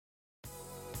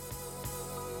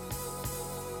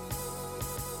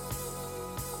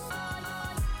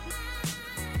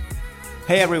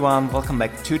Hey everyone, welcome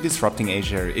back to Disrupting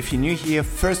Asia. If you're new here,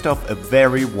 first off, a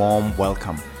very warm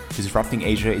welcome. Disrupting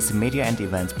Asia is a media and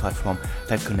events platform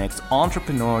that connects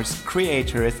entrepreneurs,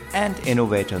 creators, and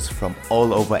innovators from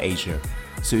all over Asia.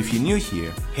 So if you're new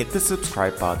here, hit the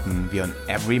subscribe button. We're on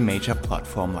every major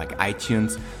platform like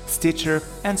iTunes, Stitcher,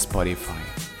 and Spotify.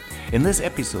 In this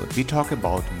episode, we talk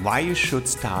about why you should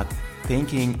start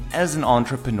thinking as an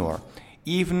entrepreneur,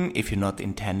 even if you're not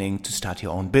intending to start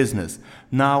your own business,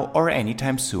 now or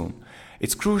anytime soon.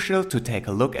 It's crucial to take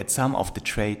a look at some of the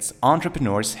traits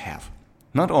entrepreneurs have.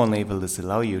 Not only will this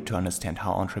allow you to understand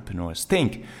how entrepreneurs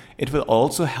think, it will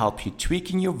also help you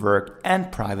tweaking your work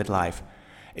and private life.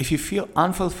 If you feel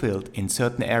unfulfilled in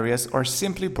certain areas or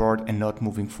simply bored and not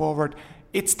moving forward,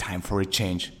 it's time for a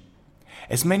change.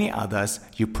 As many others,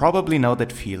 you probably know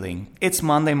that feeling. It's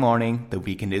Monday morning, the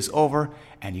weekend is over,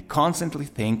 and you constantly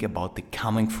think about the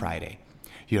coming Friday.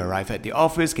 You arrive at the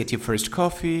office, get your first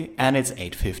coffee, and it's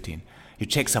 8:15. You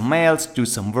check some mails, do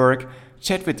some work,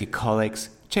 chat with your colleagues,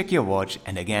 check your watch,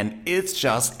 and again, it's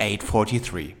just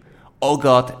 8:43. Oh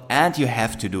God, and you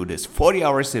have to do this 40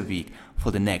 hours a week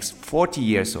for the next 40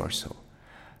 years or so.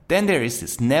 Then there is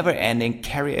this never-ending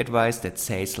career advice that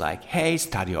says like, hey,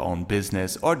 start your own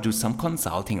business or do some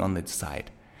consulting on the side.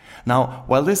 Now,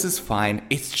 while this is fine,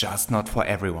 it's just not for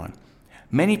everyone.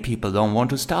 Many people don't want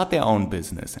to start their own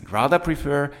business and rather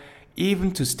prefer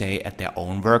even to stay at their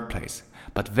own workplace,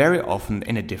 but very often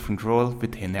in a different role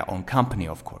within their own company,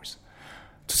 of course.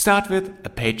 To start with, a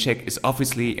paycheck is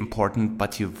obviously important,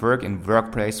 but your work and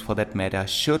workplace for that matter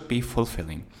should be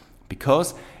fulfilling.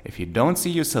 Because if you don't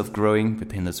see yourself growing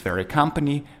within this very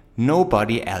company,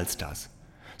 nobody else does.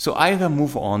 So either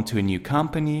move on to a new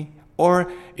company,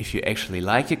 or if you actually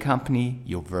like your company,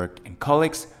 your work and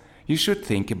colleagues, you should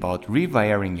think about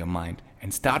rewiring your mind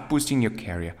and start boosting your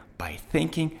career by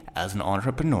thinking as an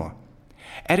entrepreneur.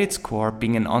 At its core,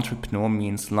 being an entrepreneur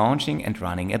means launching and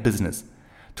running a business.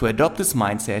 To adopt this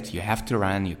mindset, you have to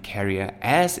run your career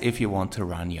as if you want to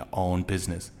run your own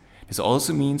business. This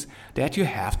also means that you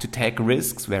have to take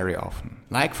risks very often,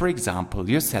 like for example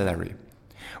your salary.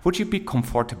 Would you be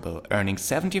comfortable earning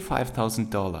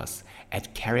 $75,000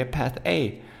 at Career Path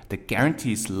A that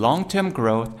guarantees long-term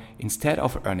growth instead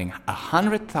of earning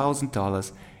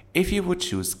 $100,000 if you would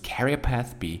choose Career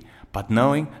Path B, but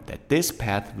knowing that this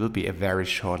path will be a very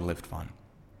short-lived one?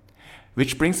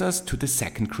 Which brings us to the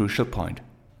second crucial point.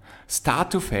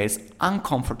 Start to face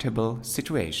uncomfortable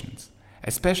situations.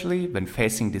 Especially when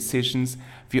facing decisions,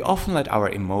 we often let our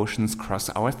emotions cross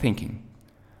our thinking.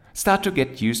 Start to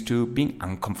get used to being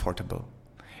uncomfortable.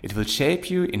 It will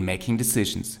shape you in making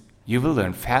decisions. You will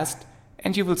learn fast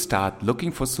and you will start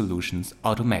looking for solutions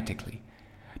automatically.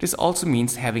 This also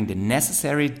means having the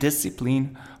necessary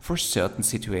discipline for certain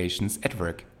situations at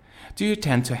work. Do you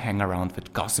tend to hang around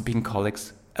with gossiping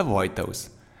colleagues? Avoid those.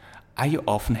 Are you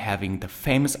often having the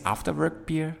famous after-work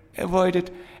beer? Avoid it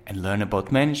and learn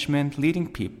about management, leading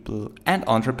people, and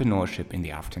entrepreneurship in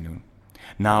the afternoon.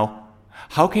 Now,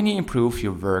 how can you improve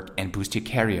your work and boost your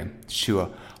career?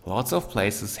 Sure, lots of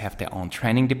places have their own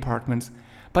training departments,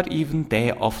 but even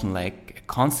they often lack a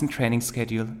constant training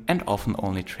schedule and often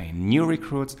only train new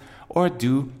recruits or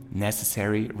do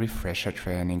necessary refresher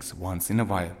trainings once in a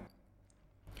while.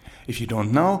 If you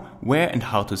don't know where and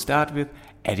how to start with,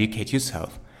 educate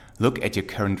yourself. Look at your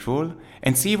current role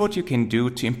and see what you can do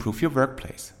to improve your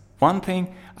workplace. One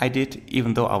thing I did,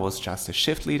 even though I was just a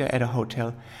shift leader at a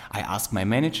hotel, I asked my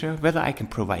manager whether I can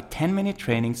provide 10-minute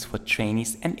trainings for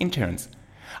trainees and interns.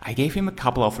 I gave him a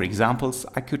couple of examples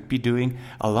I could be doing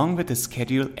along with the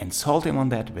schedule and sold him on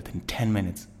that within 10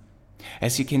 minutes.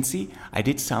 As you can see, I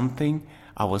did something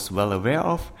I was well aware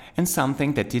of and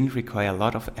something that didn't require a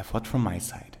lot of effort from my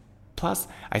side. Plus,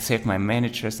 I saved my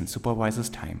managers and supervisors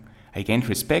time. I gained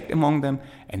respect among them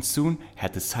and soon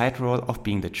had the side role of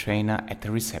being the trainer at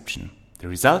the reception. The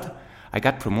result? I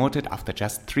got promoted after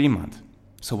just 3 months.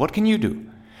 So what can you do?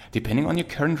 Depending on your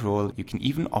current role, you can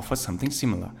even offer something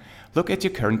similar. Look at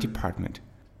your current department.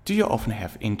 Do you often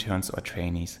have interns or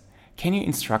trainees? Can you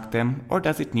instruct them, or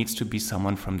does it need to be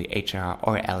someone from the HR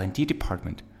or L&D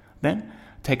department? Then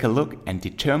take a look and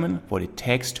determine what it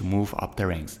takes to move up the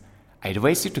ranks. I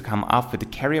advise you to come up with a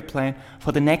career plan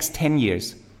for the next 10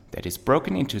 years. That is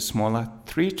broken into smaller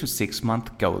 3 to 6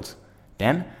 month goals.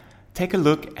 Then take a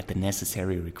look at the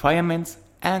necessary requirements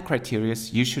and criteria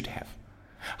you should have.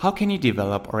 How can you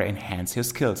develop or enhance your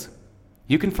skills?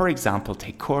 You can, for example,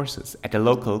 take courses at a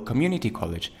local community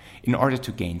college in order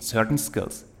to gain certain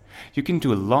skills. You can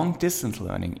do long distance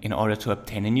learning in order to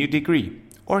obtain a new degree,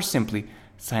 or simply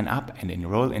sign up and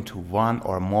enroll into one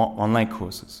or more online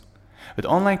courses. With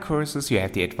online courses, you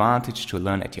have the advantage to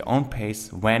learn at your own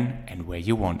pace, when and where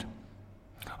you want.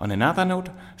 On another note,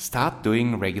 start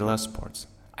doing regular sports.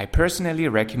 I personally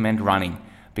recommend running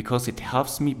because it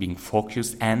helps me being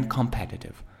focused and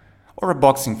competitive. Or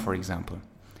boxing, for example.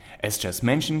 As just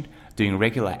mentioned, doing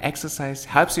regular exercise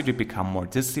helps you to become more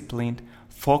disciplined,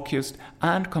 focused,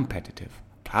 and competitive.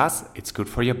 Plus, it's good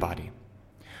for your body.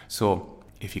 So,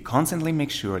 if you constantly make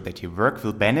sure that your work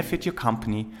will benefit your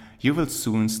company, you will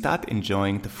soon start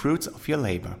enjoying the fruits of your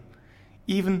labor.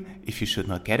 Even if you should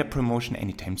not get a promotion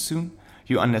anytime soon,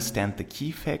 you understand the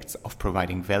key facts of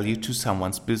providing value to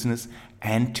someone's business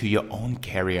and to your own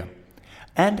career.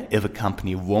 And if a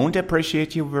company won't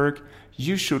appreciate your work,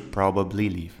 you should probably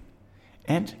leave.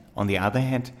 And on the other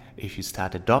hand, if you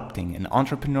start adopting an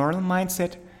entrepreneurial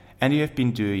mindset and you have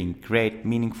been doing great,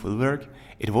 meaningful work,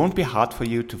 it won't be hard for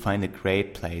you to find a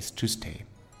great place to stay.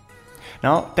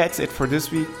 Now, that's it for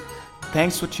this week.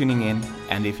 Thanks for tuning in,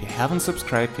 and if you haven't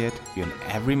subscribed yet, we're on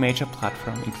every major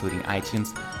platform including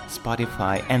iTunes,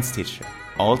 Spotify and Stitcher.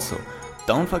 Also,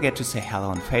 don't forget to say hello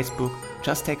on Facebook,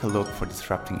 just take a look for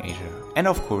Disrupting Asia. And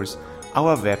of course,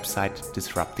 our website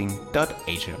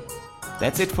disrupting.asia.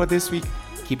 That's it for this week,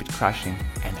 keep it crushing,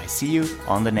 and I see you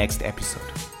on the next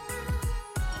episode.